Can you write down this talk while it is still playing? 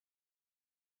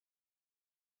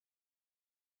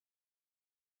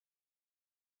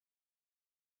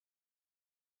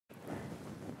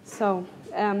So,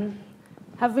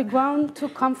 have we grown too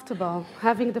comfortable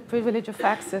having the privilege of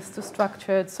access to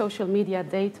structured social media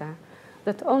data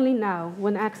that only now,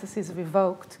 when access is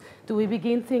revoked, do we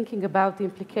begin thinking about the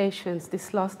implications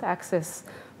this lost access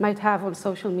might have on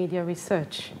social media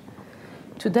research?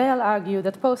 Today, I'll argue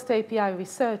that post-API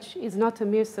research is not a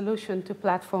mere solution to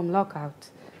platform lockout.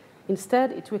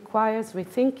 Instead, it requires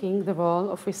rethinking the role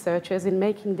of researchers in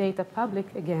making data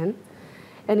public again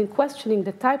and in questioning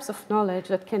the types of knowledge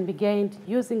that can be gained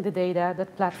using the data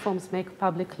that platforms make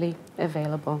publicly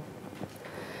available.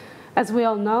 As we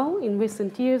all know, in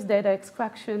recent years, data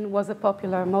extraction was a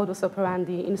popular modus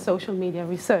operandi in social media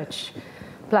research.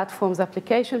 Platforms'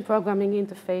 application programming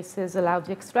interfaces allowed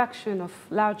the extraction of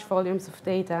large volumes of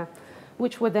data,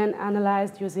 which were then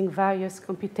analyzed using various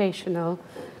computational,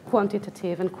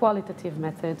 quantitative, and qualitative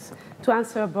methods to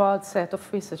answer a broad set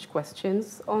of research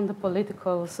questions on the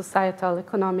political, societal,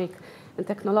 economic, and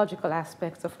technological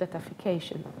aspects of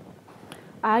datafication.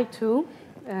 I, too,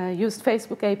 used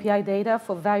Facebook API data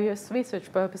for various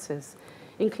research purposes,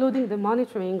 including the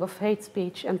monitoring of hate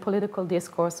speech and political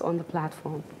discourse on the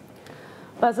platform.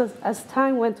 But as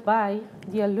time went by,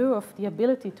 the allure of the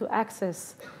ability to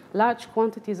access large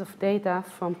quantities of data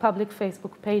from public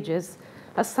Facebook pages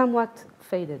has somewhat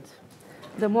faded.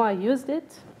 The more I used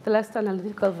it, the less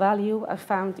analytical value I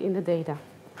found in the data.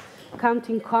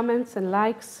 Counting comments and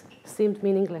likes seemed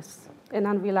meaningless and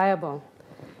unreliable.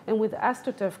 And with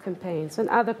AstroTurf campaigns and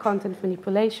other content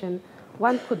manipulation,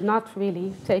 one could not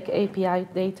really take API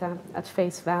data at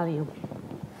face value.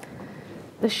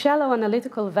 The shallow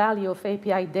analytical value of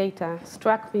API data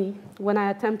struck me when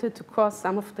I attempted to cross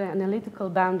some of the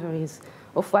analytical boundaries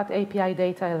of what API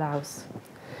data allows.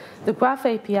 The Graph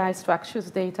API structures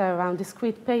data around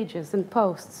discrete pages and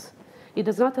posts. It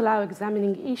does not allow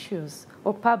examining issues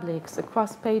or publics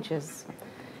across pages.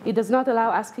 It does not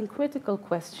allow asking critical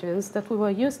questions that we were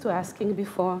used to asking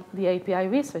before the API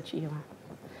research era.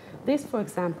 This, for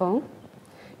example,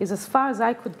 is as far as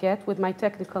I could get with my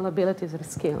technical abilities and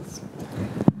skills.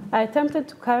 I attempted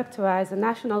to characterize a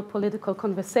national political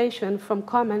conversation from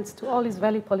comments to all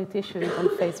Israeli politicians on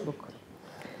Facebook.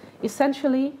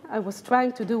 Essentially, I was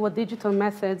trying to do what digital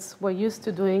methods were used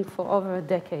to doing for over a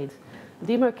decade,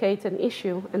 demarcate an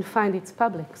issue and find its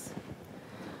publics.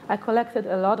 I collected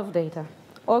a lot of data,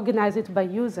 organized it by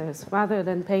users rather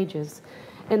than pages,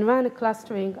 and ran a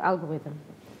clustering algorithm.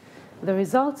 The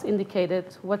results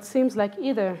indicated what seems like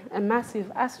either a massive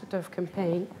AstroTurf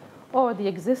campaign or the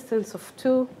existence of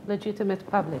two legitimate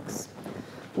publics.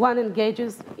 One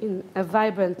engages in a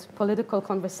vibrant political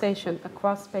conversation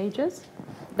across pages.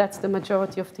 That's the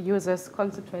majority of the users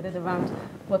concentrated around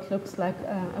what looks like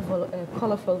a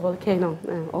colorful volcano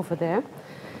over there.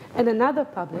 And another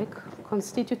public,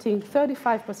 constituting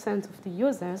 35% of the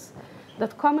users,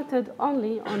 that commented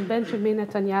only on Benjamin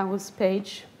Netanyahu's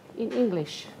page in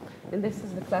English. And this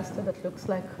is the cluster that looks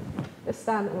like a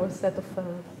sun or a set of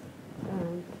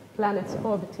planets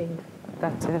orbiting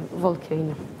that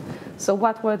volcano. So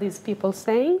what were these people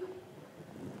saying?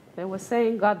 They were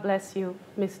saying, God bless you,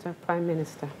 Mr. Prime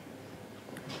Minister.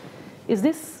 Is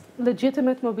this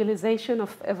legitimate mobilization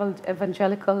of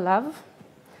evangelical love?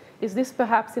 Is this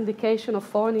perhaps indication of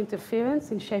foreign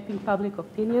interference in shaping public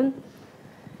opinion?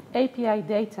 API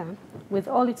data, with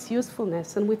all its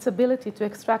usefulness and with its ability to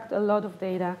extract a lot of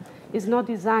data, is not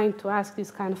designed to ask these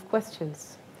kind of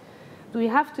questions. Do we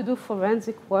have to do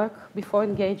forensic work before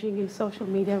engaging in social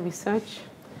media research?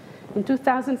 In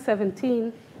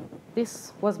 2017,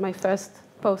 this was my first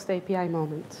post-API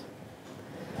moment.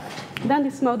 Then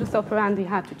this modus operandi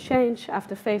had to change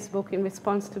after Facebook, in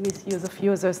response to misuse of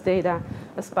users' data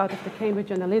as part of the Cambridge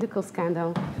Analytica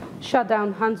scandal, shut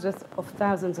down hundreds of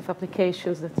thousands of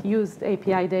applications that used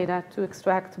API data to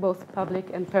extract both public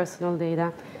and personal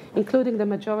data, including the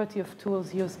majority of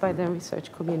tools used by the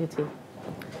research community.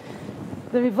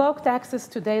 The revoked access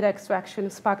to data extraction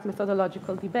sparked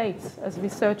methodological debates as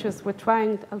researchers were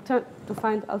trying to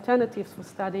find alternatives for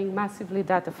studying massively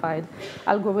datafied,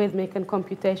 algorithmic, and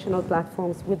computational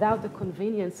platforms without the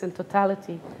convenience and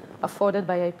totality afforded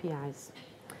by APIs.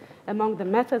 Among the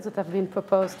methods that have been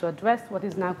proposed to address what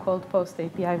is now called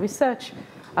post-API research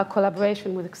are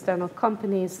collaboration with external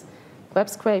companies, web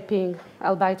scraping,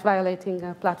 albeit violating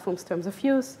a platform's terms of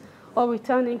use, or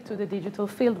returning to the digital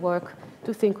fieldwork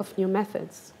to think of new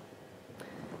methods.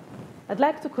 I'd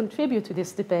like to contribute to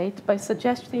this debate by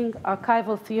suggesting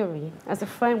archival theory as a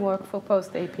framework for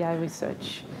post-API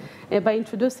research, and by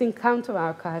introducing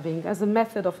counter-archiving as a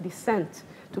method of descent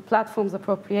to platforms'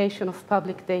 appropriation of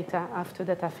public data after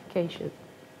datafication.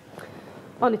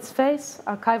 On its face,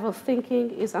 archival thinking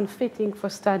is unfitting for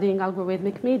studying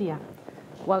algorithmic media.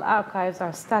 while archives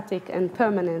are static and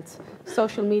permanent,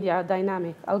 social media are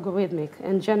dynamic, algorithmic,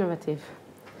 and generative.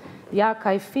 The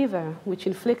archive fever, which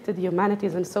inflicted the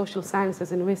humanities and social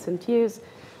sciences in recent years,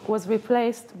 was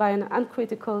replaced by an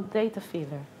uncritical data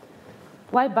fever.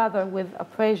 Why bother with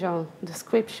appraisal,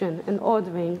 description, and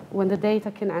ordering when the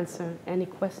data can answer any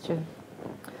question?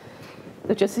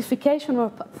 The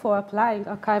justification for applying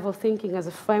archival thinking as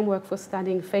a framework for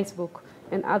studying Facebook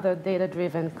and other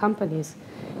data-driven companies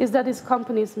is that these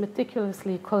companies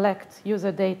meticulously collect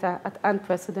user data at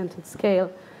unprecedented scale,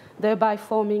 thereby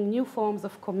forming new forms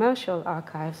of commercial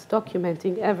archives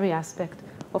documenting every aspect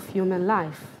of human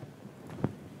life.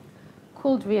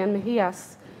 Couldry and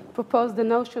Mejias proposed the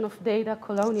notion of data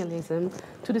colonialism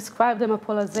to describe the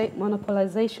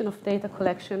monopolization of data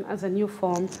collection as a new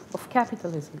form of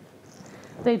capitalism.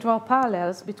 They draw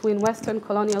parallels between Western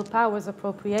colonial powers'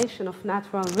 appropriation of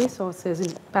natural resources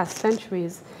in past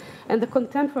centuries and the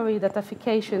contemporary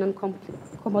datafication and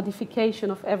commodification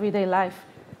of everyday life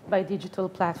by digital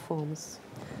platforms.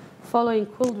 Following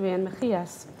Couldry and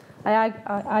Mejias,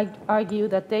 I argue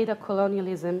that data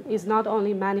colonialism is not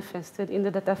only manifested in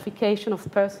the datafication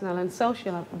of personal and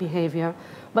social behavior,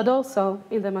 but also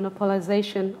in the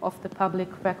monopolization of the public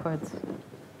records.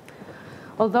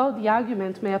 Although the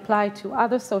argument may apply to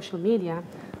other social media,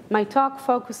 my talk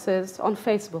focuses on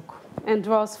Facebook and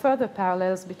draws further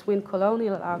parallels between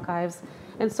colonial archives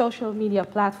and social media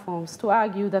platforms to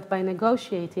argue that by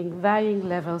negotiating varying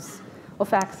levels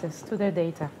of access to their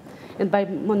data and by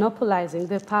monopolizing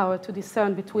their power to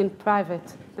discern between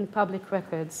private and public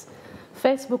records,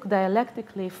 Facebook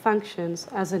dialectically functions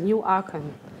as a new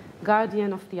archon,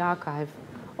 guardian of the archive,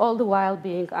 all the while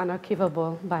being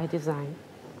unarchivable by design.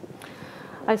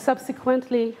 I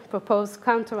subsequently proposed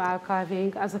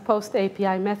counter-archiving as a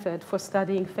post-API method for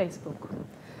studying Facebook.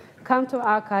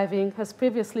 Counter-archiving has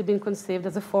previously been conceived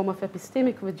as a form of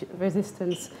epistemic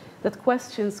resistance that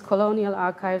questions colonial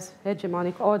archives'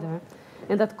 hegemonic order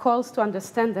and that calls to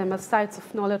understand them as sites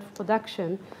of knowledge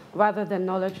production rather than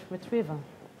knowledge retrieval.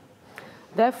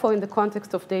 Therefore, in the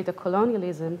context of data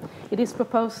colonialism, it is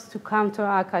proposed to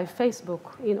counter-archive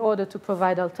Facebook in order to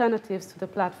provide alternatives to the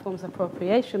platform's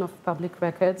appropriation of public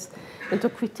records and to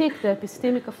critique the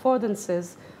epistemic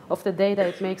affordances of the data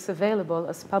it makes available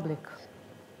as public.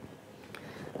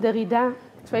 Derrida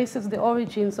traces the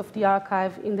origins of the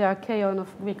archive in the archaeon of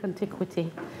Greek antiquity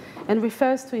and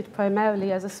refers to it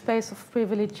primarily as a space of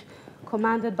privilege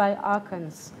commanded by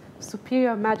archons,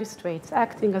 superior magistrates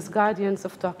acting as guardians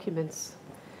of documents.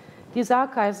 These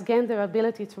archives gained their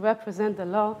ability to represent the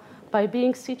law by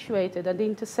being situated at the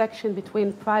intersection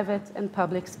between private and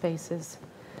public spaces.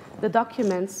 The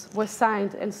documents were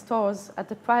signed and stored at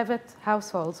the private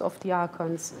households of the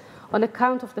archons on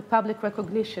account of the public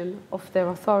recognition of their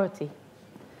authority.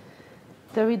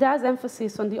 Derrida's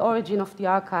emphasis on the origin of the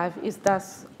archive is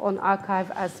thus on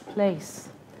archive as place.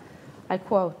 I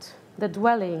quote, "The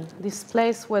dwelling, this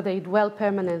place where they dwell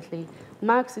permanently,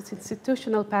 marks its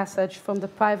institutional passage from the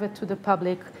private to the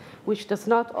public, which does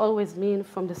not always mean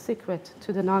from the secret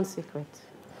to the non-secret.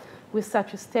 With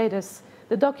such a status,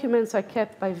 the documents are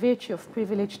kept by virtue of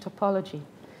privileged topology.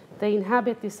 They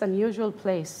inhabit this unusual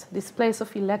place, this place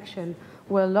of election,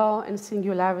 where law and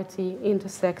singularity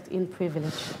intersect in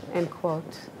privilege," end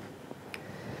quote.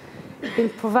 In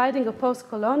providing a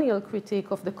post-colonial critique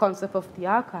of the concept of the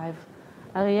archive,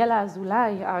 Ariela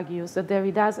Azoulay argues that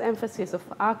Derrida's emphasis of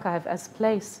archive as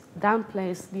place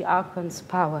downplays the archon's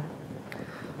power.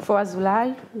 For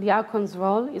Azoulay, the archon's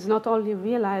role is not only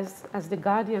realized as the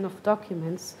guardian of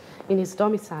documents in his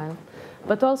domicile,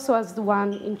 but also as the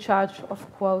one in charge of,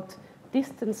 quote,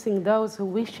 "distancing those who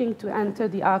wishing to enter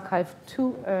the archive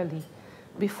too early,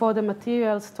 before the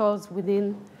material stored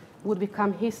within would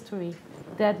become history,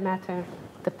 dead matter,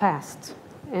 the past,"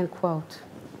 end quote.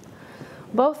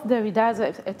 Both Derrida's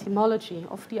etymology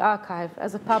of the archive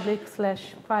as a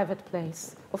public/private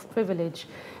place of privilege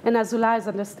and Azoulay's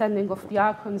understanding of the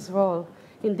archon's role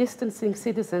in distancing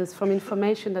citizens from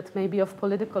information that may be of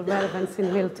political relevance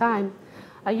in real time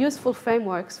are useful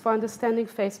frameworks for understanding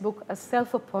Facebook as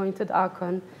self-appointed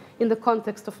archon in the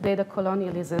context of data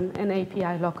colonialism and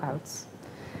API lockouts.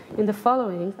 In the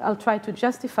following, I'll try to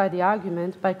justify the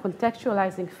argument by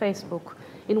contextualizing Facebook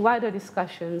in wider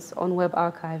discussions on web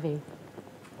archiving.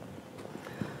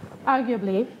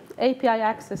 Arguably, API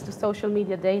access to social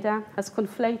media data has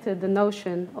conflated the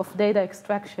notion of data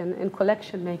extraction and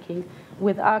collection making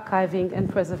with archiving and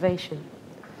preservation.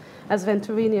 As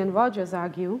Venturini and Rogers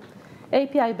argue,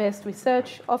 API-based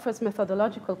research offers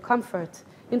methodological comfort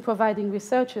in providing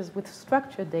researchers with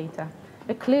structured data,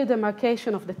 a clear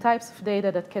demarcation of the types of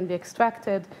data that can be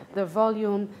extracted, their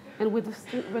volume, and with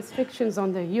restrictions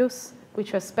on their use,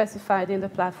 which are specified in the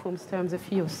platform's terms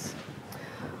of use.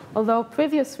 Although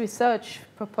previous research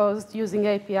proposed using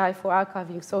API for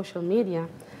archiving social media,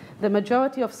 the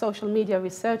majority of social media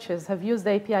researchers have used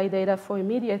API data for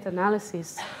immediate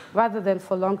analysis rather than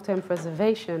for long-term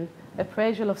preservation,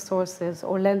 appraisal of sources,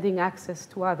 or lending access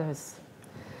to others.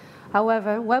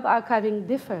 However, web archiving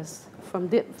differs from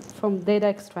data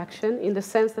extraction in the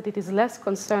sense that it is less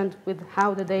concerned with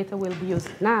how the data will be used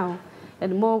now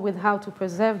and more with how to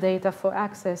preserve data for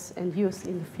access and use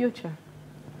in the future.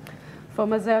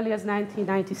 From as early as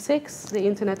 1996, the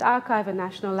Internet Archive and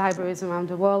national libraries around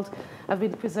the world have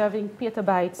been preserving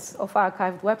petabytes of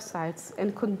archived websites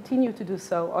and continue to do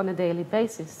so on a daily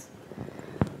basis.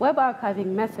 Web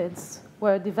archiving methods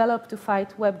were developed to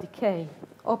fight web decay,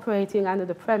 operating under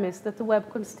the premise that the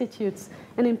web constitutes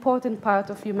an important part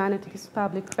of humanity's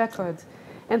public record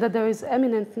and that there is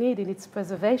eminent need in its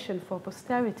preservation for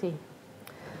posterity.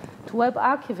 To web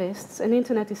archivists and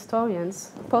Internet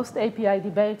historians, post-API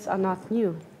debates are not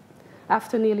new.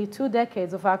 After nearly 2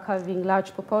 decades of archiving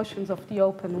large proportions of the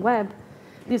open web,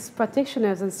 these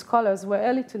practitioners and scholars were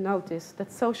early to notice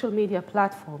that social media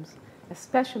platforms,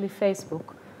 especially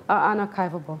Facebook, are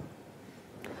unarchivable.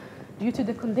 Due to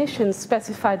the conditions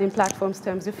specified in platforms'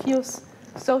 terms of use,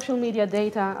 social media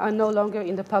data are no longer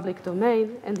in the public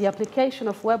domain, and the application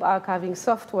of web archiving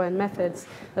software and methods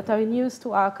that are in use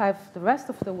to archive the rest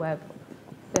of the web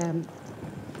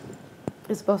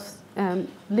is both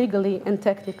legally and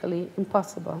technically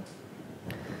impossible.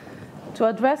 To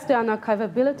address the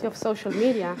unarchivability of social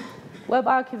media, web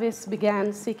archivists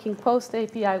began seeking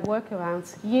post-API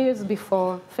workarounds years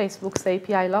before Facebook's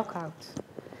API lockout.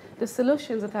 The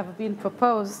solutions that have been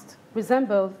proposed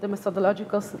resemble the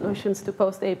methodological solutions to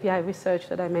post-API research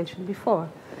that I mentioned before,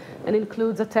 and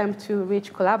includes attempt to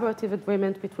reach collaborative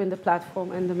agreement between the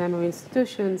platform and the memory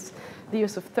institutions, the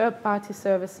use of third-party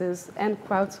services, and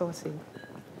crowdsourcing.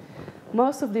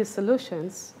 Most of these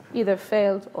solutions either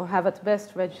failed or have at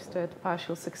best registered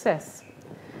partial success.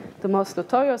 The most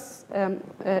notorious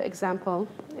example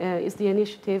is the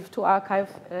initiative to archive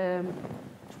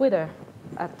Twitter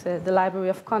at the Library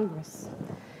of Congress.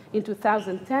 In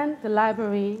 2010, the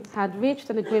library had reached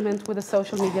an agreement with a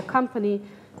social media company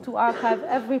to archive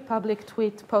every public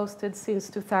tweet posted since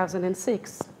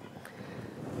 2006.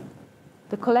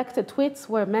 The collected tweets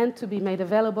were meant to be made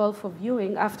available for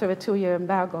viewing after a 2-year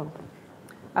embargo.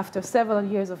 After several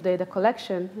years of data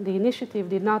collection, the initiative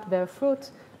did not bear fruit,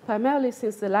 primarily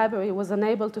since the library was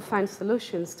unable to find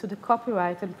solutions to the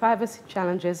copyright and privacy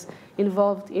challenges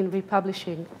involved in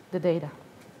republishing the data.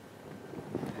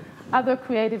 Other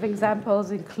creative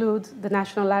examples include the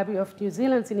National Library of New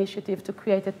Zealand's initiative to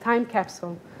create a time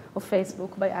capsule of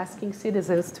Facebook by asking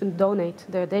citizens to donate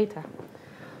their data,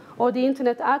 or the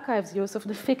Internet Archive's use of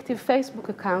the fictive Facebook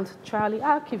account Charlie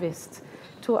Archivist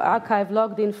to archive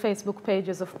logged-in Facebook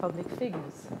pages of public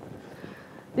figures.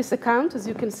 This account, as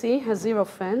you can see, has 0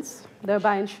 friends,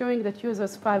 thereby ensuring that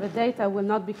users' private data will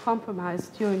not be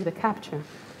compromised during the capture.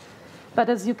 But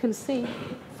as you can see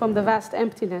from the vast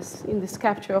emptiness in this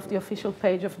capture of the official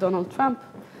page of Donald Trump,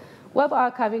 web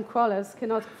archiving crawlers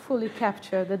cannot fully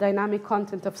capture the dynamic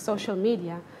content of social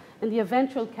media, and the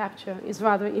eventual capture is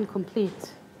rather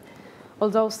incomplete.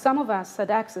 Although some of us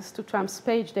had access to Trump's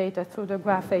page data through the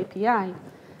Graph API,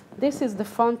 this is the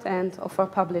front end of our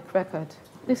public record.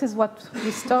 This is what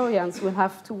historians will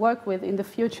have to work with in the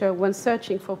future when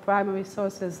searching for primary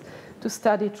sources to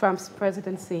study Trump's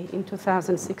presidency in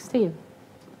 2016.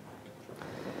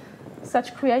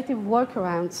 Such creative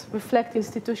workarounds reflect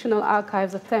institutional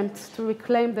archives' attempts to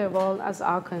reclaim their role as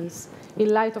archons in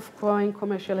light of growing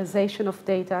commercialization of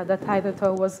data that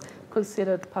hitherto was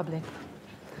considered public.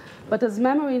 But as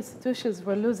memory institutions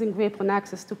were losing grip on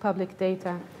access to public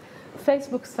data,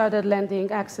 Facebook started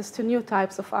lending access to new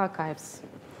types of archives.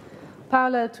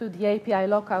 Parallel to the API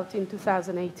lockout in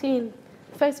 2018,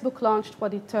 Facebook launched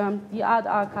what it termed the Ad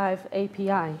Archive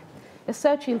API, a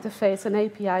search interface and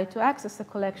API to access a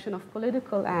collection of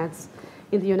political ads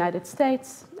in the United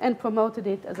States, and promoted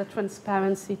it as a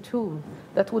transparency tool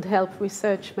that would help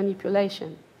research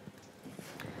manipulation.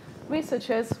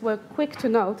 Researchers were quick to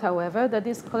note, however, that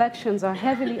these collections are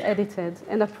heavily edited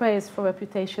and appraised for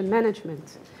reputation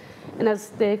management, and as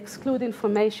they exclude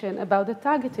information about the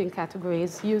targeting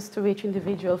categories used to reach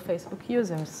individual Facebook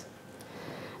users.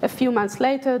 A few months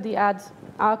later, the Ad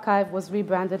Archive was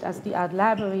rebranded as the Ad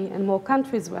Library, and more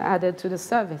countries were added to the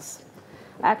service.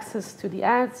 Access to the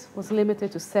ads was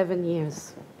limited to 7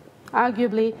 years.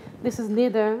 Arguably, this is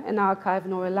neither an archive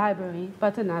nor a library,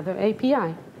 but another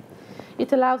API.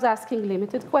 It allows asking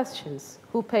limited questions.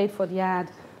 Who paid for the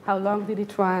ad? How long did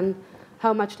it run?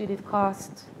 How much did it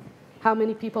cost? How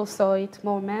many people saw it?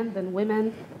 More men than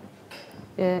women?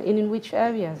 In which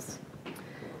areas?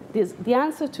 The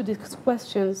answer to these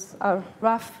questions are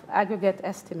rough aggregate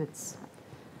estimates.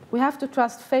 We have to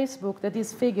trust Facebook that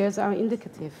these figures are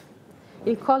indicative.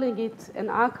 In calling it an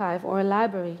archive or a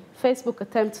library, Facebook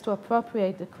attempts to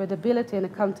appropriate the credibility and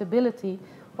accountability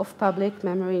of public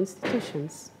memory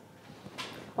institutions.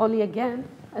 Only again,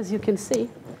 as you can see,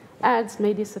 ads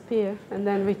may disappear and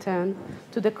then return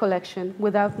to the collection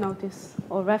without notice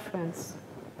or reference.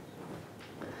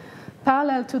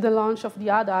 Parallel to the launch of the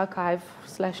ad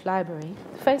archive/library,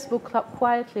 Facebook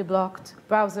quietly blocked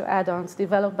browser add-ons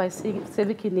developed by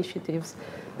civic initiatives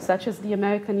such as the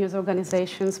American news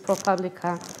organizations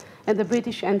ProPublica and the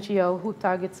British NGO Who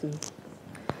Targets Me.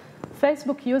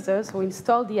 Facebook users who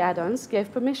installed the add-ons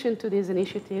gave permission to these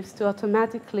initiatives to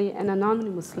automatically and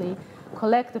anonymously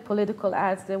collect the political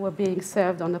ads that were being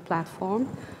served on the platform,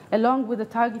 along with the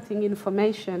targeting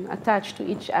information attached to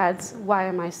each ad's "Why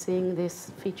am I seeing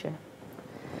this?" feature.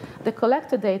 The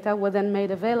collected data were then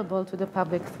made available to the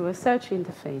public through a search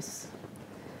interface.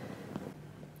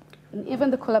 And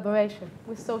even the collaboration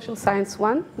with Social Science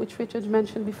One, which Richard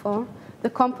mentioned before, the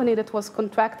company that was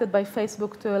contracted by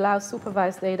Facebook to allow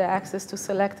supervised data access to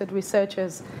selected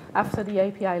researchers after the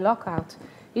API lockout,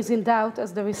 is in doubt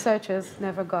as the researchers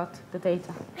never got the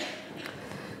data.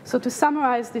 So to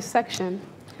summarize this section,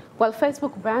 while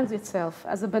Facebook brands itself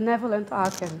as a benevolent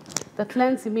archon that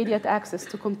lends immediate access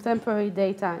to contemporary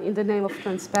data in the name of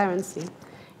transparency,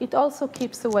 it also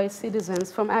keeps away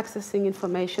citizens from accessing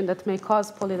information that may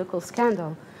cause political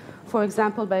scandal, for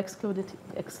example, by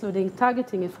excluding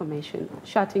targeting information,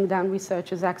 shutting down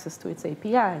researchers' access to its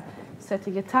API,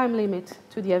 setting a time limit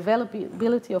to the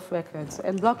availability of records,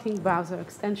 and blocking browser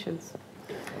extensions.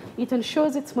 It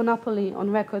ensures its monopoly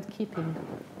on record keeping.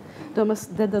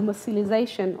 The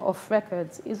domiciliation of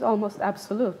records is almost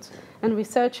absolute, and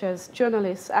researchers,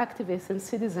 journalists, activists, and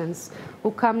citizens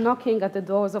who come knocking at the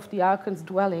doors of the archon's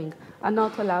dwelling are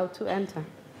not allowed to enter.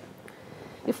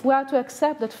 If we are to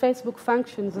accept that Facebook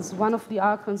functions as one of the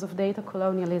archons of data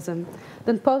colonialism,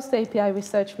 then post-API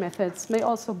research methods may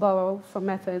also borrow from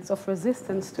methods of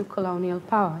resistance to colonial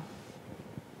power.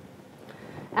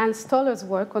 Anne Stoller's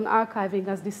work on archiving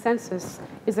as dissensus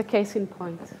is a case in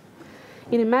point.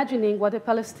 In imagining what a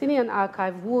Palestinian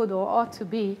archive would or ought to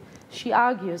be, she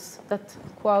argues that,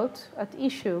 quote, at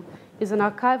issue is an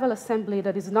archival assembly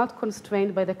that is not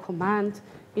constrained by the command,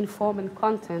 inform, and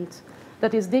content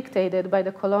that is dictated by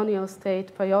the colonial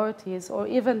state priorities or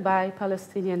even by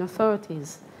Palestinian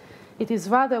authorities. It is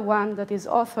rather one that is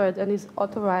authored and is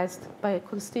authorized by a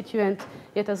constituent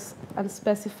yet as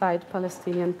unspecified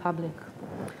Palestinian public.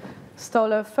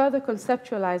 Stoller further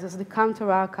conceptualizes the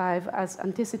counter-archive as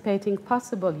anticipating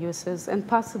possible uses and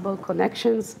possible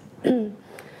connections and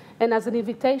as an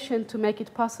invitation to make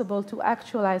it possible to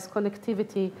actualize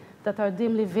connectivity that are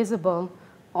dimly visible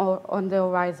or on the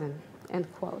horizon, end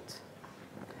quote.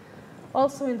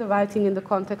 Also in the writing in the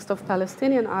context of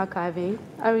Palestinian archiving,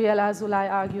 Ariella Azoulay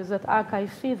argues that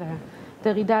archive fever,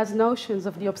 Derrida's notions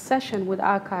of the obsession with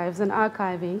archives and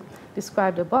archiving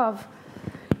described above,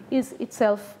 is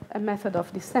itself a method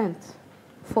of dissent.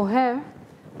 For her,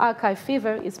 archive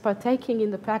fever is partaking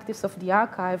in the practice of the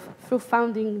archive through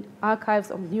founding archives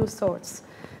of new sorts,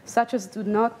 such as do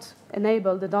not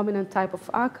enable the dominant type of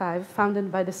archive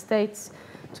founded by the states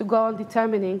to go on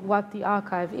determining what the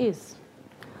archive is.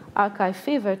 Archive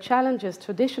fever challenges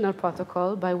traditional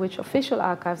protocol by which official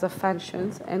archives are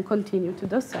functioned and continue to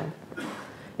do so.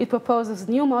 It proposes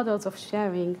new models of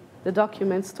sharing the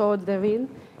documents stored therein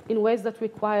in ways that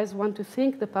requires one to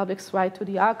think the public's right to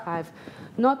the archive,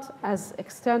 not as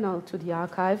external to the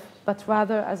archive, but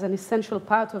rather as an essential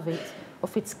part of it,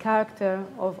 of its character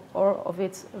or of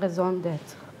its raison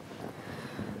d'etre.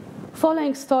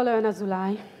 Following Stoller and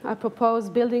Azoulay, I propose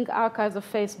building archives of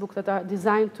Facebook that are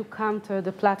designed to counter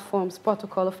the platform's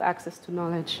protocol of access to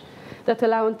knowledge, that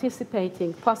allow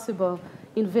anticipating possible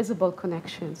invisible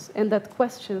connections, and that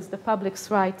questions the public's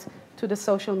right to the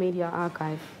social media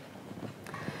archive.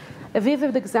 A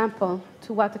vivid example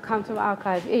to what a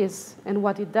counter-archive is and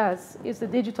what it does is the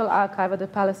digital archive at the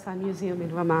Palestine Museum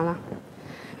in Ramallah.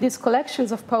 These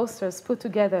collections of posters put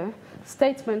together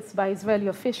statements by Israeli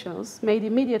officials made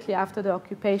immediately after the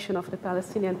occupation of the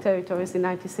Palestinian territories in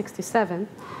 1967,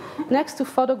 next to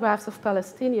photographs of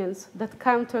Palestinians that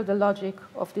counter the logic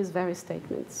of these very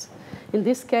statements. In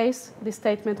this case, the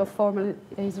statement of former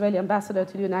Israeli ambassador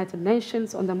to the United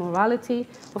Nations on the morality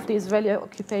of the Israeli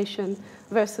occupation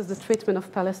versus the treatment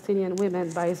of Palestinian women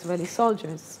by Israeli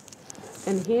soldiers.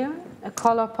 And here, a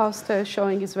color poster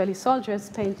showing Israeli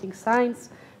soldiers painting signs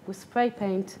with spray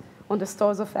paint on the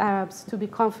stores of Arabs to be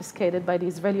confiscated by the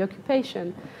Israeli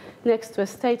occupation, next to a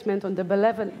statement on the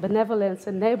benevolence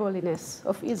and neighborliness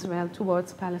of Israel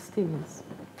towards Palestinians.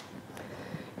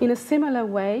 In a similar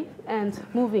way, and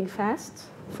moving fast,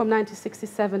 from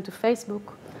 1967 to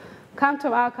Facebook,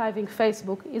 counter-archiving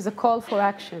Facebook is a call for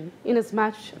action,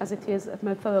 inasmuch as it is a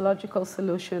methodological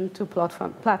solution to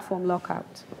platform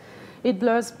lockout. It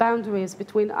blurs boundaries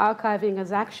between archiving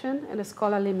as action and a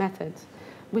scholarly method,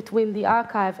 between the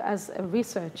archive as a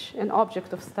research, an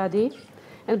object of study,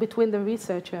 and between the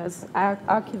researchers,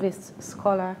 archivist,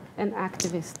 scholar, and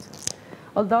activist.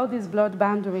 Although these blurred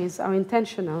boundaries are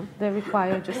intentional, they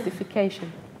require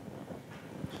justification.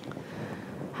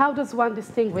 How does one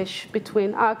distinguish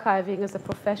between archiving as a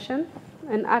profession,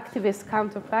 an activist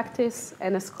counter-practice,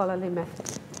 and a scholarly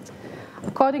method?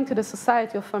 According to the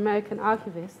Society of American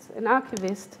Archivists, an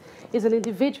archivist is an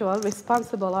individual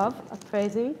responsible of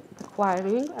appraising,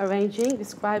 acquiring, arranging,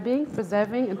 describing,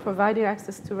 preserving, and providing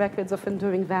access to records of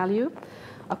enduring value,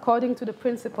 according to the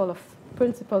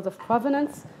principles of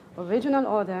provenance, original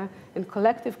order, and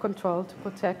collective control to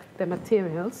protect the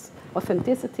materials,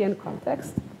 authenticity and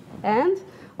context, and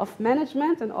of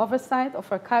management and oversight of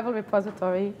archival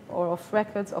repository or of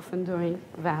records of enduring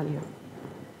value.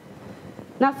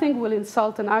 Nothing will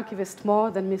insult an archivist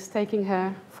more than mistaking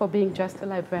her for being just a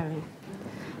librarian.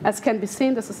 As can be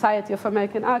seen, the Society of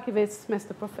American Archivists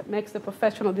makes the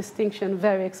professional distinction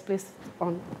very explicit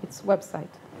on its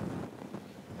website.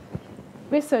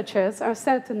 Researchers are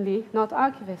certainly not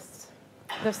archivists.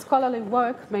 Their scholarly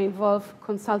work may involve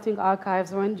consulting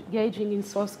archives or engaging in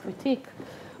source critique,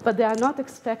 but they are not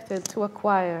expected to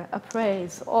acquire,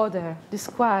 appraise, order,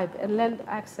 describe, and lend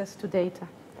access to data.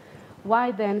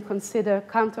 Why then consider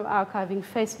counter-archiving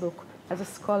Facebook as a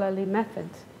scholarly method?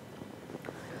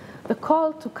 The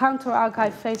call to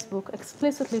counter-archive Facebook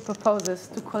explicitly proposes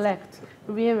to collect,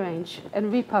 rearrange,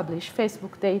 and republish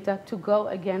Facebook data to go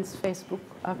against Facebook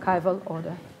archival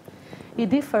order.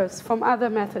 It differs from other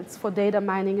methods for data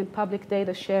mining and public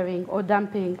data sharing or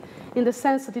dumping in the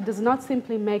sense that it does not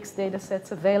simply make data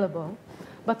sets available,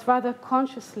 but rather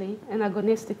consciously and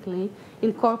agonistically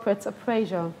incorporates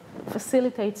appraisal,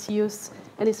 facilitates use,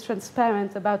 and is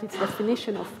transparent about its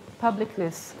definition of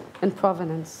publicness and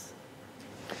provenance.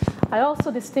 I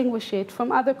also distinguish it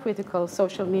from other critical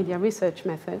social media research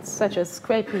methods, such as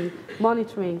scraping,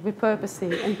 monitoring,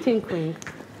 repurposing, and tinkering.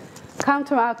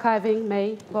 Counter-archiving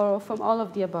may borrow from all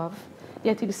of the above,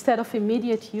 yet instead of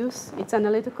immediate use, its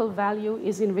analytical value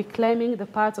is in reclaiming the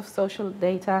parts of social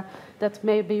data that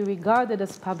may be regarded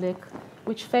as public,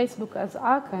 which Facebook as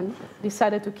Archon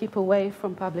decided to keep away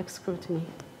from public scrutiny.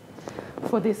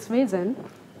 For this reason,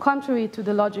 contrary to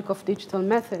the logic of digital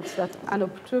methods that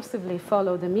unobtrusively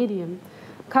follow the medium,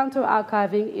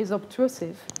 counter-archiving is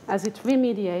obtrusive, as it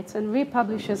remediates and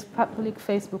republishes public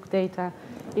Facebook data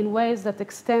in ways that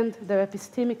extend their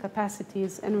epistemic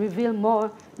capacities and reveal more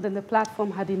than the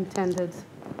platform had intended.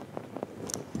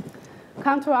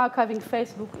 Counter-archiving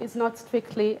Facebook is not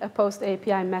strictly a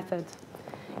post-API method.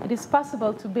 It is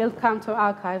possible to build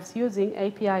counter-archives using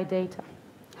API data.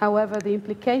 However, the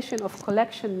implication of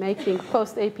collection-making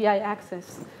post-API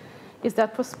access is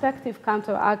that prospective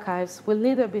counter-archives will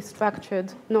neither be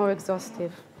structured nor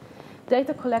exhaustive.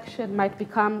 Data collection might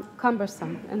become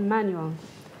cumbersome and manual.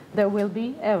 There will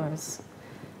be errors.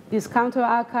 These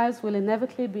counter-archives will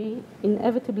inevitably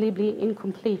be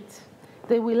incomplete.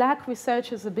 They will lack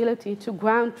researchers' ability to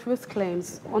ground truth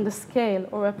claims on the scale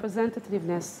or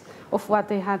representativeness of what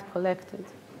they had collected.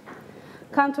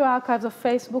 Counter-archives of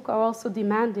Facebook are also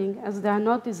demanding, as they are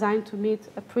not designed to meet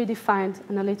a predefined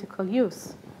analytical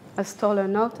use. As Stoller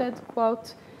noted,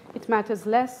 quote, "It matters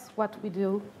less what we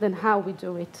do than how we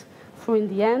do it. For in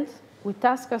the end, we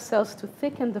task ourselves to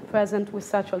thicken the present with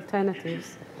such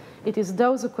alternatives. It is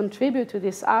those who contribute to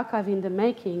this archive in the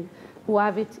making who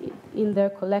have it in their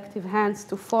collective hands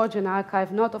to forge an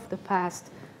archive not of the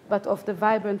past, but of the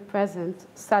vibrant present,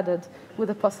 studded with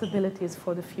the possibilities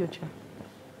for the future."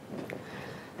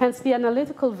 Hence, the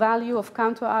analytical value of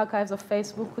counter-archives of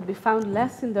Facebook could be found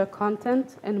less in their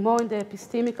content and more in the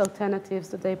epistemic alternatives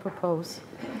that they propose.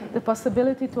 The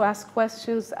possibility to ask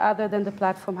questions other than the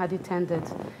platform had intended,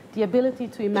 the ability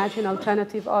to imagine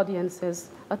alternative audiences,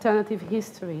 alternative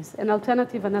histories, and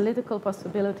alternative analytical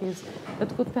possibilities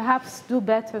that could perhaps do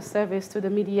better service to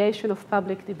the mediation of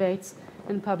public debates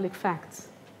and public facts.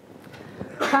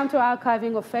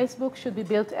 Counter-archiving of Facebook should be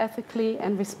built ethically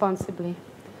and responsibly.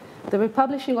 The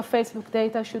republishing of Facebook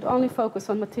data should only focus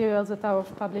on materials that are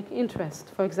of public interest,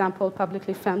 for example,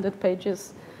 publicly funded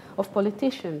pages of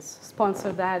politicians,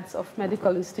 sponsored ads of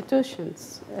medical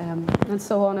institutions, and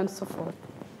so on and so forth.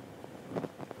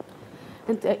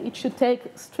 And it should take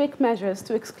strict measures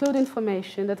to exclude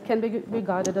information that can be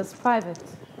regarded as private.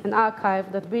 An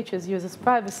archive that breaches users'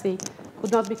 privacy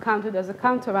could not be counted as a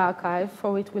counter-archive,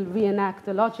 for it will reenact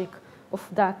the logic of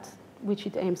that which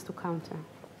it aims to counter.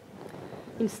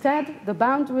 Instead, the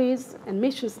boundaries and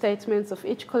mission statements of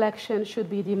each collection should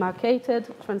be demarcated,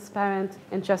 transparent,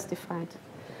 and justified.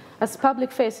 As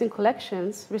public-facing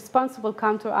collections, responsible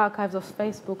counter-archives of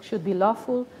Facebook should be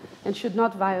lawful and should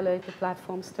not violate the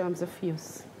platform's terms of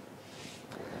use.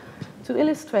 To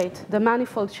illustrate the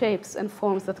manifold shapes and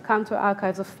forms that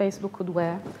counter-archives of Facebook could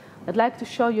wear, I'd like to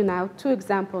show you now two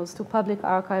examples to public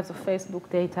archives of Facebook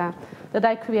data that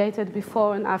I created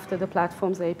before and after the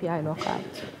platform's API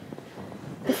lockout.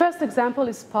 The first example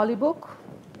is Polybook,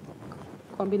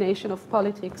 combination of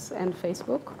politics and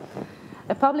Facebook,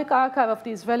 a public archive of the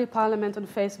Israeli parliament on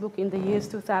Facebook in the years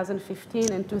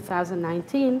 2015 and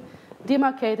 2019,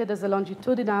 demarcated as a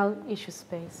longitudinal issue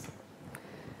space.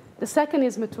 The second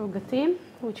is Meturgatim,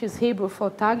 which is Hebrew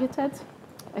for targeted,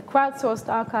 a crowdsourced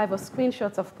archive of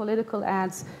screenshots of political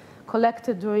ads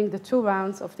collected during the 2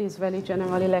 rounds of the Israeli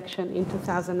general election in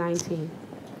 2019.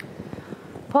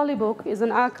 Polybook is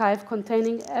an archive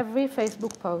containing every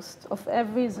Facebook post of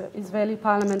every Israeli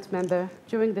parliament member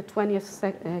during the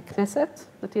 20th Knesset,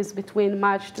 that is between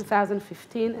March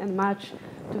 2015 and March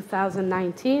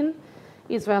 2019.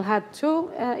 Israel had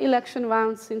 2 election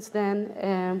rounds since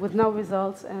then with no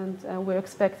results, and we're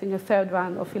expecting a 3rd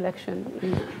round of election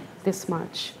this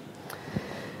March.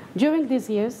 During these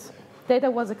years, data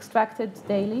was extracted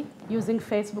daily using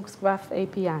Facebook's Graph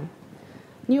API.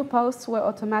 New posts were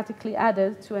automatically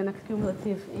added to an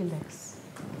accumulative index.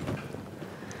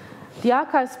 The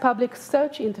archive's public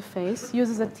search interface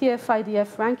uses a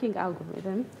TF-IDF ranking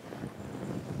algorithm,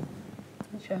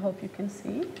 which I hope you can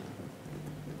see.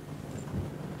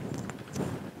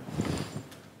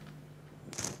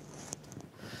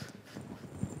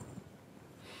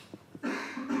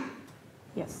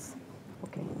 Yes,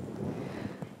 okay.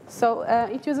 So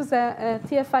it uses a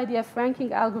TF-IDF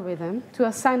ranking algorithm to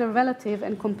assign a relative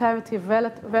and comparative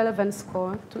relevance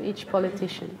score to each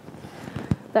politician.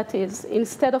 That is,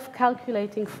 instead of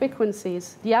calculating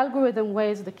frequencies, the algorithm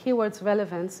weighs the keyword's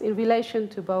relevance in relation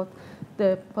to both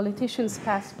the politician's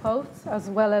past posts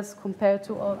as well as compared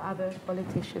to all other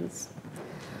politicians.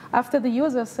 After the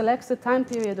user selects the time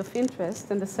period of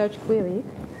interest and the search query,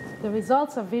 the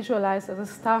results are visualized as a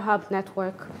star hub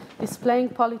network, displaying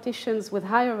politicians with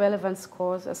higher relevance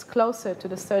scores as closer to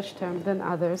the search term than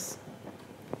others.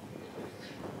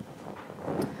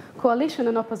 Coalition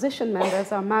and opposition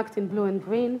members are marked in blue and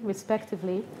green,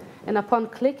 respectively, and upon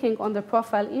clicking on the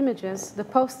profile images, the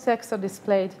post texts are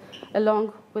displayed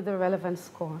along with the relevance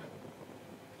score.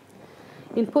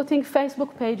 In putting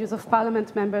Facebook pages of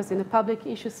parliament members in a public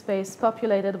issue space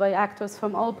populated by actors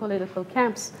from all political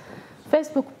camps,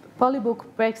 Polybook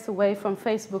breaks away from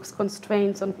Facebook's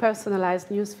constraints on personalized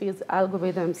newsfeed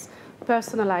algorithms,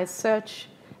 personalized search,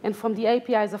 and from the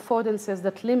API's affordances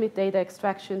that limit data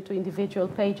extraction to individual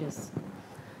pages.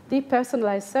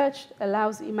 Depersonalized search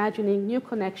allows imagining new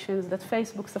connections that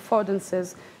Facebook's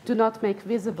affordances do not make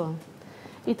visible.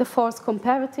 It affords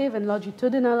comparative and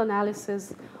longitudinal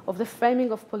analysis of the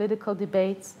framing of political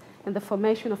debates and the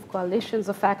formation of coalitions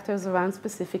of actors around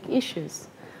specific issues.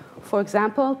 For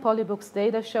example, Polybook's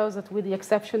data shows that with the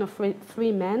exception of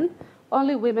 3 men,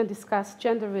 only women discuss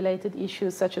gender-related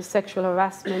issues such as sexual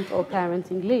harassment or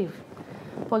parenting leave.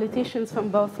 Politicians from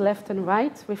both left and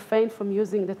right refrain from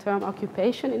using the term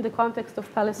occupation in the context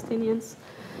of Palestinians,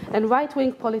 and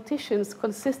right-wing politicians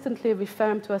consistently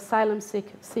refer to asylum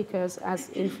seekers as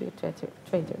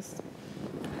infiltrators.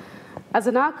 As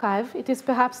an archive, it is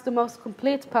perhaps the most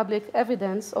complete public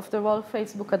evidence of the role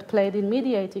Facebook had played in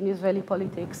mediating Israeli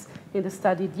politics in the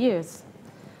studied years.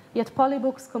 Yet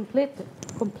Polybook's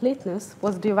completeness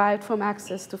was derived from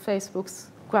access to Facebook's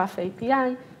Graph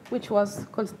API, which was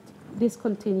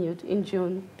discontinued in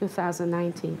June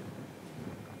 2019.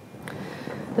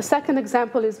 The second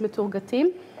example is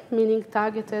Meturgatim, meaning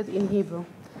targeted in Hebrew,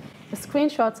 a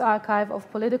screenshots archive of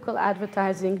political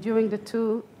advertising during the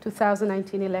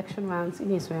 2019 election rounds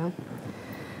in Israel.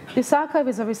 This archive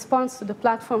is a response to the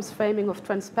platform's framing of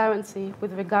transparency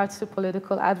with regards to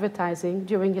political advertising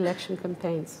during election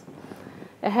campaigns.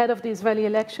 Ahead of the Israeli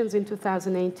elections in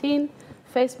 2018,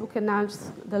 Facebook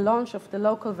announced the launch of the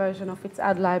local version of its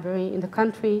ad library in the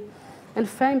country and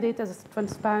framed it as a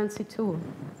transparency tool.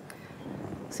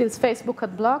 Since Facebook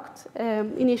had blocked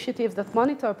initiatives that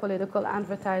monitor political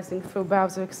advertising through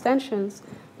browser extensions,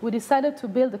 we decided to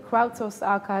build a crowdsourced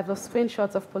archive of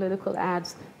screenshots of political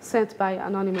ads sent by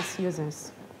anonymous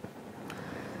users.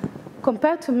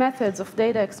 Compared to methods of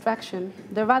data extraction,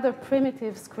 the rather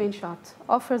primitive screenshot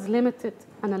offers limited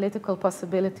analytical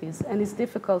possibilities and is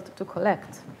difficult to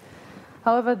collect.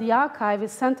 However, the archive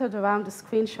is centered around the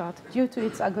screenshot due to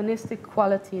its agonistic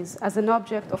qualities as an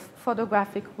object of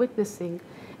photographic witnessing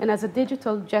and as a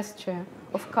digital gesture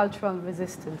of cultural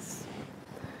resistance.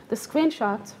 The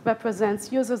screenshot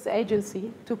represents users'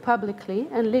 agency to publicly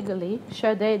and legally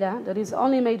share data that is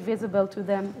only made visible to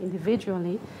them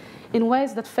individually in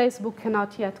ways that Facebook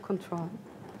cannot yet control.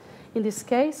 In this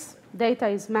case, data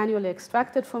is manually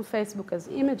extracted from Facebook as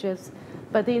images,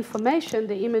 but the information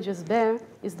the images bear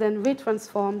is then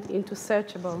retransformed into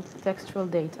searchable textual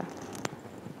data.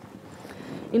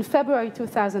 In February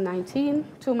 2019,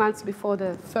 2 months before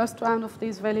the first round of the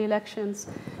Israeli elections,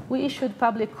 we issued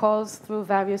public calls through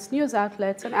various news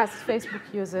outlets and asked Facebook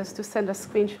users to send us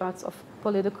screenshots of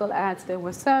political ads that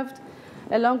were served,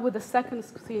 along with the second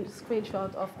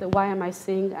screenshot of the Why Am I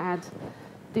Seeing ad,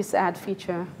 this ad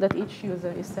feature that each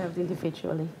user is served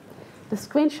individually. The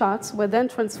screenshots were then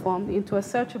transformed into a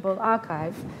searchable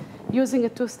archive using a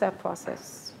two-step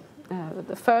process.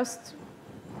 The first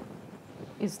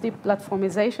is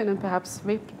deplatformization and perhaps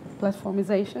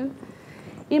replatformization.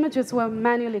 Images were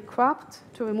manually cropped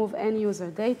to remove end-user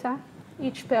data.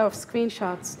 Each pair of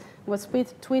screenshots was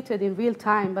tweeted in real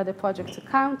time by the project's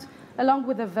account, along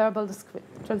with a verbal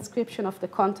transcription of the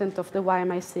content of the Why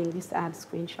Am I Seeing This ad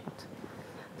screenshot.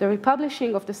 The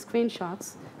republishing of the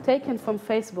screenshots taken from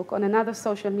Facebook on another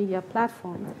social media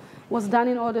platform was done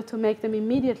in order to make them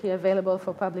immediately available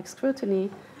for public scrutiny,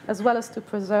 as well as to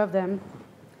preserve them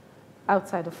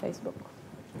outside of Facebook.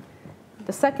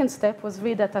 The second step was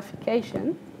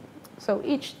redatification. So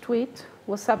each tweet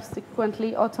was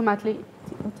subsequently automatically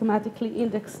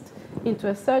indexed into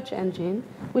a search engine,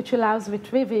 which allows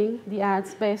retrieving the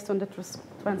ads based on the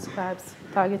transcribes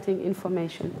targeting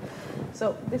information.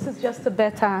 So this is just a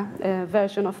beta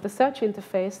version of the search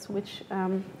interface, which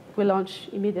we launched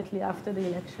immediately after the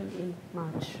election in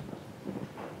March.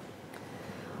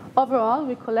 Overall,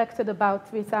 we collected about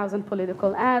 3,000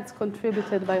 political ads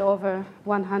contributed by over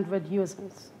 100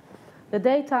 users. The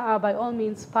data are by all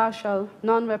means partial,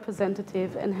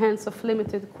 non-representative, and hence of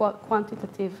limited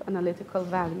quantitative analytical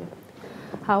value.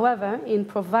 However, in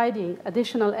providing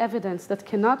additional evidence that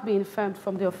cannot be inferred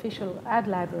from the official ad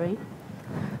library,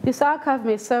 this archive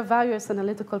may serve various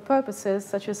analytical purposes,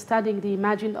 such as studying the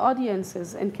imagined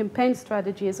audiences and campaign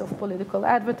strategies of political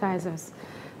advertisers,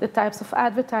 the types of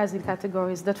advertising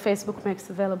categories that Facebook makes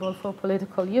available for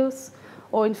political use,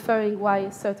 or inferring why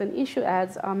certain issue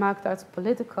ads are marked as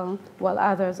political while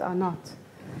others are not.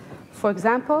 For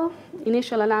example,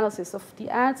 initial analysis of the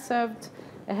ads served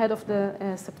ahead of the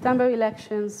September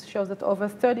elections shows that over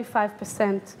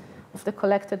 35% of the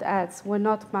collected ads were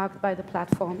not marked by the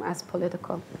platform as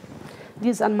political.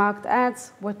 These unmarked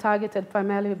ads were targeted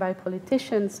primarily by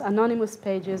politicians, anonymous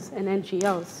pages, and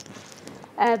NGOs.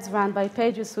 Ads run by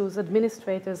pages whose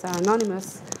administrators are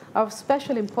anonymous are of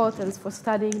special importance for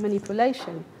studying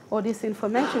manipulation or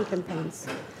disinformation campaigns.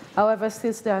 However,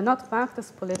 since they are not marked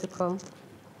as political,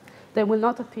 they will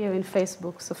not appear in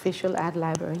Facebook's official ad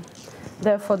library,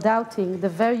 therefore doubting the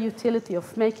very utility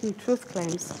of making truth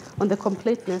claims on the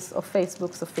completeness of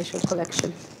Facebook's official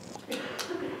collection.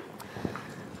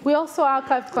 We also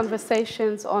archived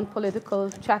conversations on political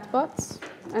chatbots,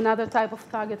 another type of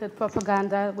targeted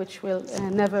propaganda which will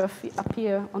never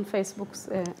appear on Facebook's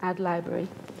ad library.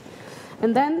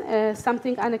 And then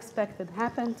something unexpected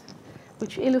happened,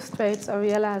 which illustrates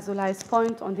Ariela Azulai's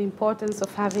point on the importance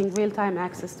of having real-time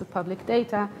access to public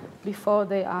data before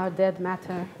they are dead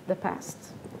matter, the past.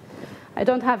 I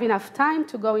don't have enough time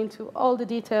to go into all the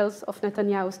details of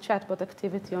Netanyahu's chatbot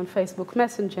activity on Facebook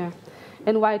Messenger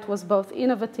and why it was both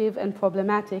innovative and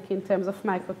problematic in terms of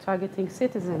micro-targeting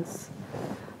citizens.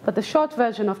 But the short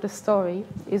version of the story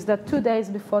is that 2 days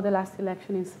before the last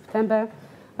election in September,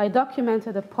 I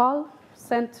documented a poll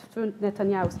sent through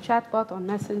Netanyahu's chatbot on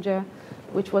Messenger,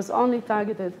 which was only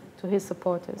targeted to his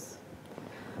supporters.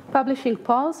 Publishing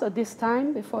polls at this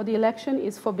time before the election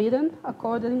is forbidden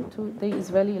according to the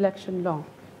Israeli election law.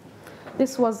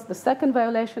 This was the second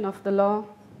violation of the law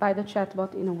by the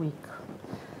chatbot in a week.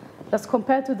 Thus,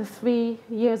 compared to the 3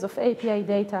 years of API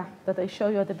data that I show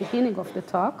you at the beginning of the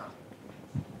talk,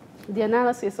 the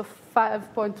analysis of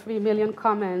 5.3 million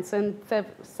comments and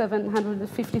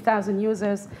 750,000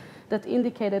 users that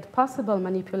indicated possible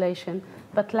manipulation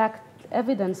but lacked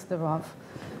evidence thereof.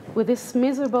 With this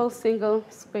miserable single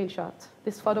screenshot,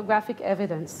 this photographic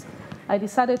evidence, I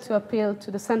decided to appeal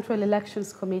to the Central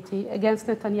Elections Committee against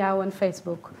Netanyahu and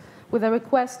Facebook with a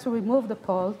request to remove the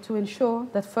poll to ensure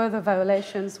that further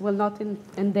violations will not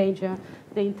endanger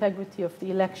the integrity of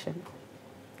the election.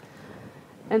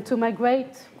 And to my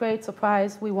great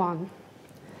surprise, we won.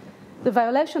 The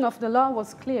violation of the law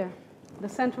was clear. The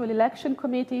Central Election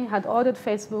Committee had ordered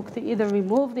Facebook to either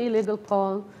remove the illegal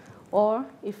poll or,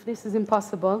 if this is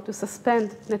impossible, to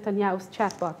suspend Netanyahu's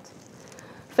chatbot.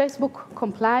 Facebook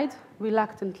complied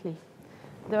reluctantly.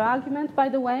 Their argument, by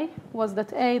the way, was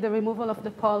that A, the removal of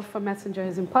the poll from Messenger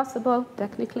is impossible,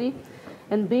 technically,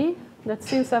 and B, that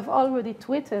since I've already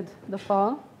tweeted the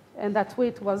poll, and that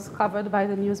tweet was covered by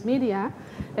the news media,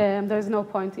 there's no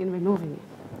point in removing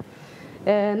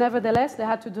it. Nevertheless, they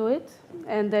had to do it,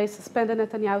 and they suspended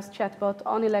Netanyahu's chatbot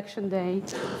on election day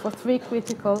for 3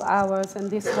 critical hours, and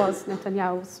this was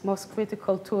Netanyahu's most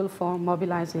critical tool for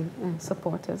mobilizing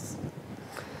supporters.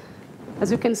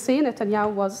 As you can see,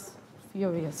 Netanyahu was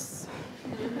furious.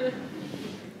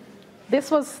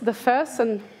 This was the first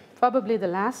and probably the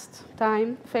last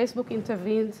time Facebook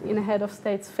intervened in a head of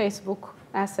state's Facebook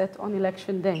asset on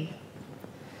election day.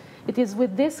 It is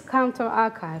with this counter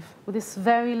archive, with this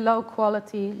very low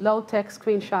quality, low tech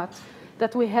screenshot,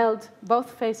 that we held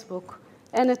both Facebook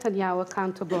and Netanyahu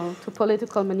accountable to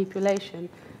political manipulation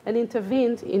and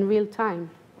intervened in real time.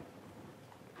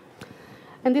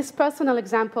 And this personal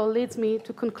example leads me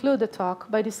to conclude the talk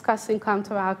by discussing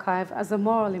counter archive as a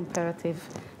moral imperative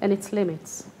and its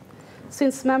limits.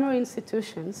 Since memory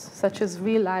institutions, such as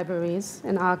real libraries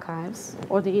and archives,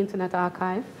 or the Internet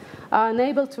Archive, are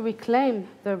unable to reclaim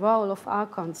the role of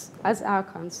archons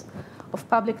of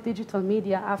public digital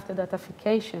media after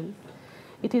datafication,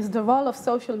 it is the role of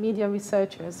social media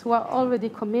researchers who are already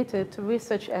committed to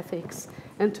research ethics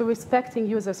and to respecting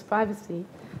users' privacy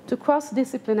to cross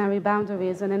disciplinary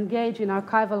boundaries and engage in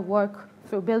archival work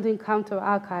through building counter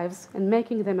archives and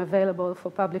making them available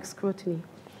for public scrutiny.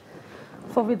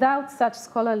 For without such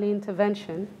scholarly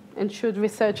intervention, and should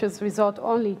researchers resort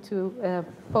only to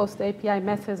post-API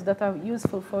methods that are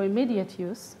useful for immediate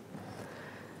use,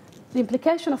 the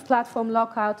implication of platform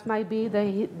lockout might be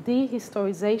the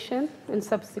dehistorization and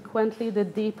subsequently the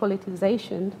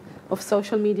depoliticization of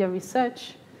social media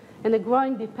research and a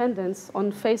growing dependence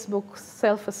on Facebook's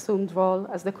self-assumed role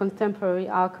as the contemporary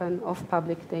archon of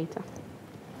public data.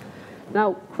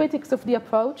 Now, critics of the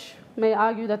approach may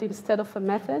argue that instead of a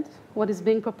method, what is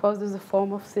being proposed is a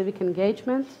form of civic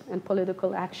engagement and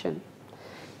political action.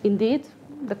 Indeed,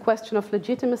 the question of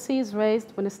legitimacy is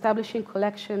raised when establishing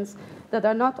collections that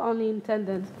are not only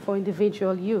intended for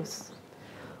individual use.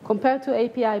 Compared to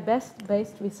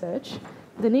API-based research,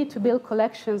 the need to build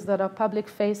collections that are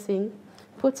public-facing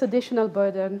puts additional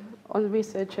burden on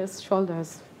researchers'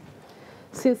 shoulders.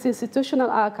 Since institutional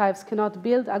archives cannot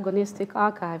build agonistic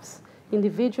archives,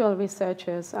 individual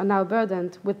researchers are now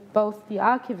burdened with both the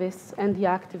archivists' and the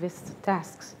activists'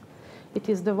 tasks. It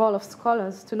is the role of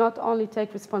scholars to not only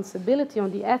take responsibility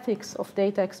on the ethics of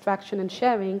data extraction and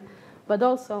sharing, but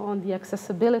also on the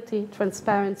accessibility,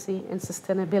 transparency, and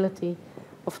sustainability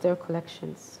of their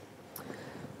collections.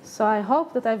 So I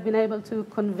hope that I've been able to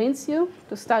convince you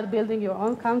to start building your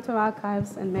own counter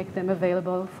archives and make them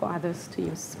available for others to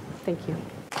use. Thank you.